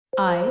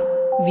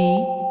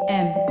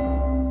IVM.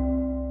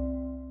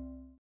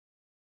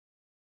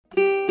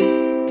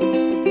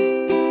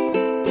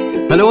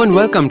 Hello and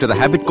welcome to the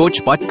Habit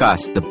Coach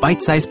Podcast, the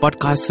bite-sized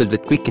podcast filled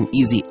with quick and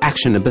easy,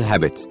 actionable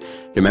habits.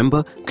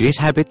 Remember, great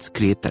habits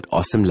create that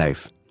awesome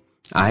life.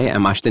 I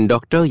am Ashdin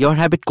Doctor, your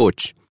habit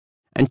coach.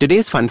 And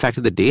today's fun fact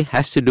of the day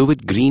has to do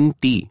with green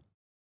tea.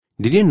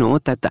 Did you know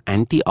that the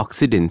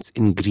antioxidants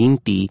in green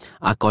tea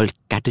are called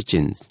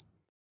catechins?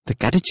 The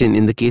catechin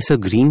in the case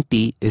of green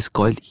tea is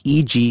called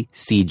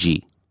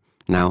EGCG.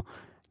 Now,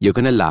 you're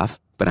going to laugh,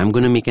 but I'm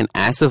going to make an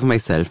ass of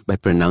myself by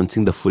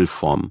pronouncing the full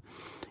form.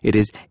 It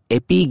is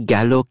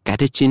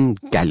epigallocatechin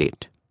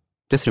gallate.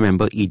 Just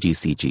remember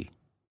EGCG.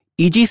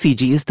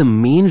 EGCG is the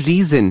main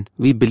reason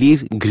we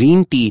believe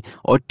green tea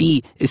or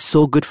tea is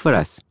so good for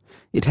us.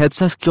 It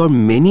helps us cure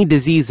many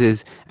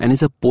diseases and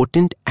is a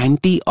potent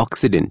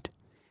antioxidant.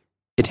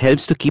 It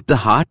helps to keep the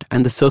heart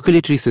and the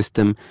circulatory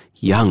system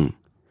young,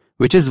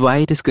 which is why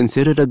it is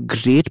considered a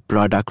great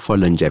product for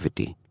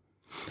longevity.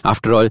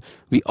 After all,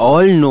 we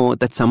all know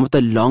that some of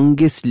the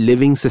longest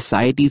living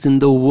societies in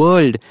the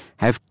world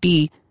have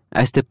tea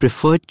as their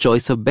preferred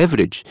choice of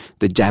beverage.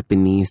 The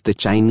Japanese, the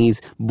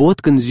Chinese,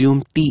 both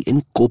consume tea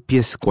in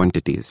copious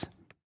quantities.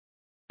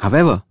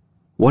 However,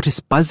 what is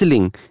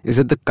puzzling is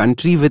that the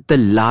country with the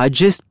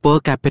largest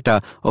per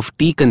capita of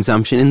tea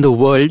consumption in the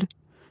world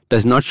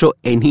does not show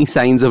any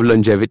signs of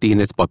longevity in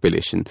its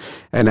population.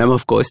 And I'm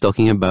of course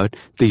talking about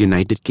the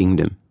United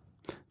Kingdom.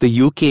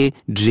 The UK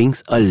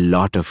drinks a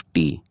lot of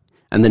tea,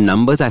 and the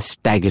numbers are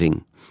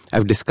staggering.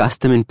 I've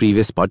discussed them in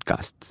previous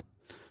podcasts.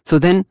 So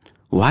then,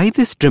 why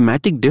this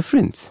dramatic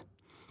difference?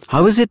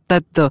 How is it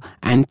that the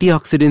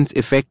antioxidants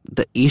affect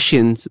the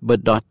Asians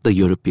but not the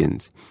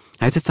Europeans?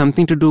 Has it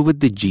something to do with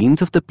the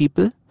genes of the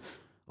people?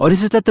 Or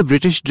is it that the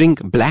British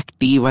drink black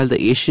tea while the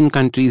Asian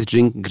countries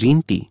drink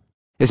green tea?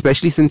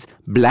 Especially since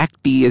black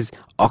tea is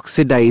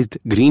oxidized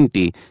green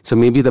tea, so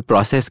maybe the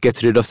process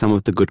gets rid of some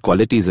of the good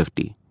qualities of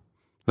tea.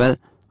 Well,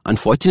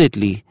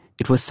 unfortunately,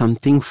 it was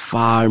something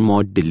far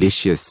more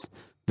delicious.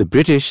 The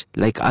British,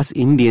 like us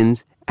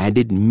Indians,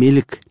 added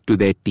milk to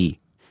their tea.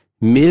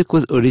 Milk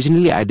was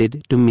originally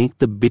added to make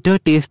the bitter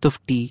taste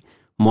of tea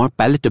more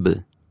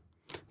palatable.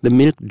 The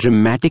milk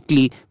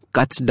dramatically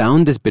cuts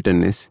down this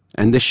bitterness,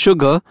 and the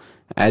sugar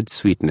adds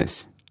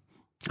sweetness.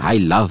 I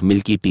love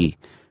milky tea.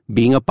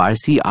 Being a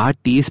Parsi, our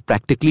tea is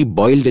practically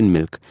boiled in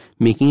milk,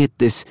 making it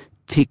this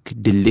thick,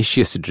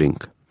 delicious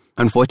drink.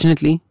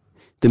 Unfortunately,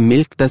 the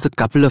milk does a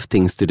couple of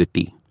things to the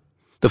tea.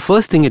 The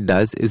first thing it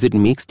does is it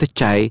makes the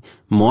chai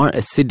more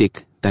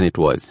acidic than it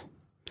was.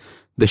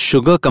 The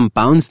sugar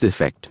compounds the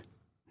effect.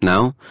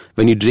 Now,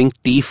 when you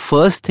drink tea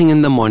first thing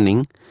in the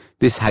morning,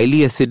 this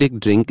highly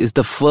acidic drink is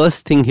the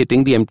first thing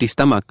hitting the empty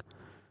stomach.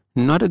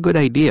 Not a good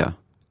idea.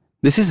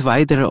 This is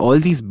why there are all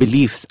these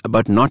beliefs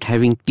about not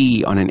having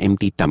tea on an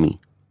empty tummy.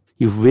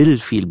 You will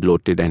feel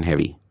bloated and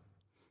heavy.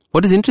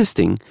 What is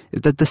interesting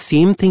is that the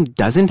same thing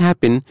doesn't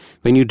happen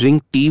when you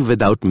drink tea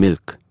without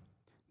milk.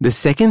 The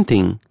second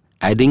thing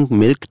adding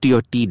milk to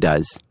your tea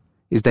does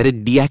is that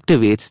it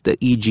deactivates the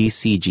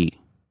EGCG.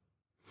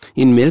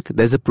 In milk,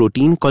 there's a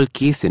protein called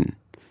casein,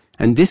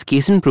 and this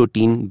casein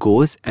protein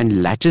goes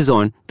and latches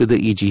on to the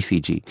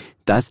EGCG,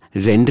 thus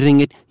rendering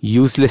it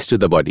useless to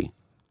the body.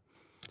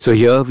 So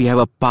here we have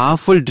a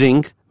powerful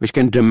drink which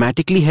can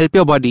dramatically help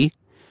your body,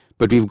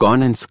 but we've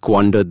gone and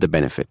squandered the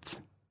benefits.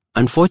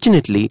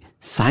 Unfortunately,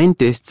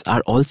 scientists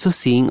are also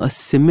seeing a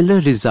similar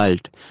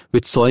result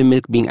with soy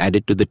milk being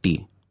added to the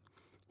tea.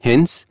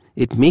 Hence,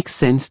 it makes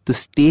sense to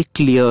stay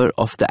clear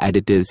of the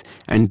additives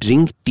and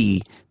drink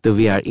tea the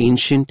way our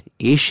ancient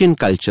Asian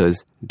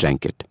cultures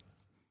drank it.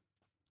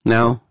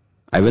 Now,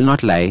 I will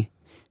not lie,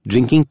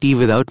 drinking tea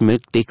without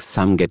milk takes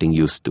some getting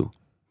used to.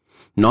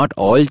 Not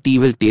all tea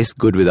will taste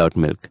good without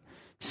milk.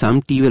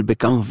 Some tea will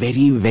become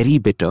very, very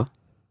bitter.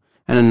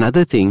 And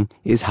another thing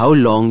is how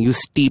long you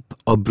steep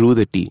or brew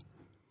the tea.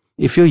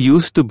 If you're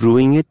used to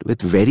brewing it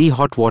with very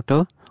hot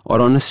water or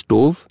on a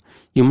stove,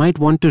 you might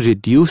want to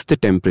reduce the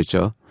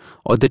temperature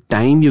or the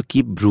time you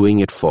keep brewing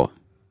it for.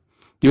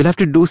 You'll have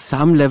to do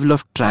some level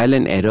of trial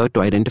and error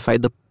to identify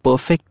the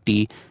perfect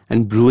tea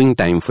and brewing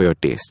time for your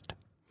taste.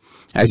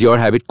 As your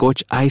habit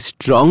coach, I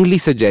strongly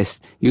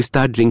suggest you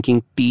start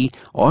drinking tea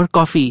or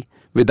coffee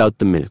without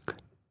the milk.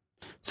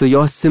 So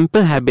your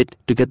simple habit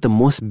to get the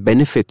most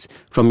benefits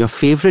from your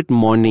favorite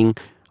morning,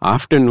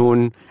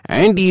 afternoon,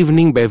 and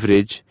evening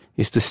beverage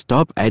is to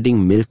stop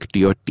adding milk to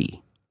your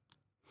tea.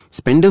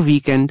 Spend a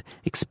weekend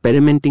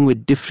experimenting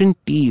with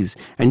different teas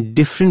and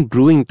different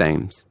brewing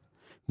times.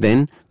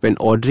 Then, when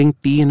ordering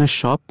tea in a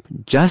shop,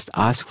 just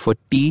ask for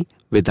tea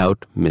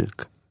without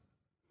milk.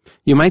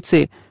 You might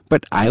say,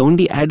 but I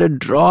only add a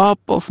drop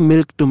of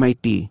milk to my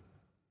tea.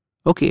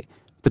 Okay,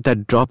 but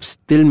that drop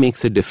still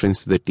makes a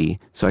difference to the tea,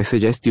 so I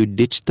suggest you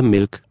ditch the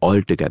milk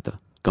altogether,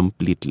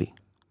 completely.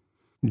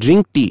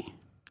 Drink tea,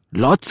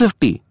 lots of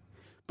tea,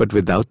 but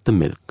without the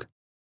milk.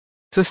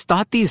 So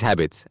start these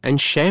habits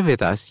and share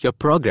with us your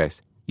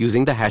progress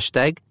using the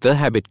hashtag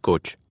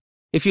 #TheHabitCoach.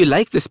 If you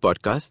like this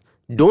podcast,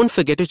 don't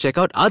forget to check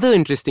out other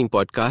interesting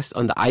podcasts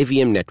on the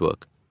IVM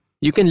network.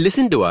 You can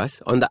listen to us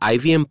on the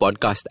IVM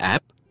Podcast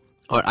app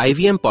or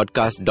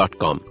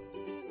ivmpodcast.com.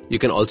 You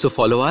can also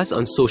follow us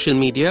on social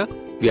media.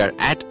 We are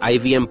at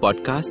IVM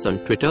Podcasts on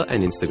Twitter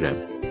and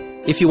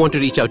Instagram. If you want to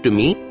reach out to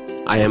me,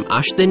 I am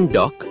Ashdin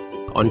Doc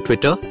on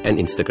Twitter and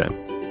Instagram.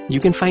 You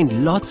can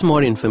find lots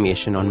more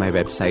information on my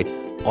website,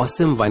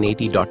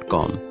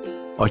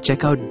 awesome180.com, or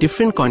check out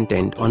different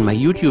content on my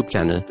YouTube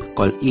channel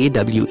called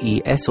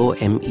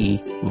AWESOME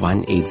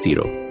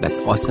 180. That's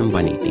Awesome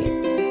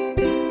 180.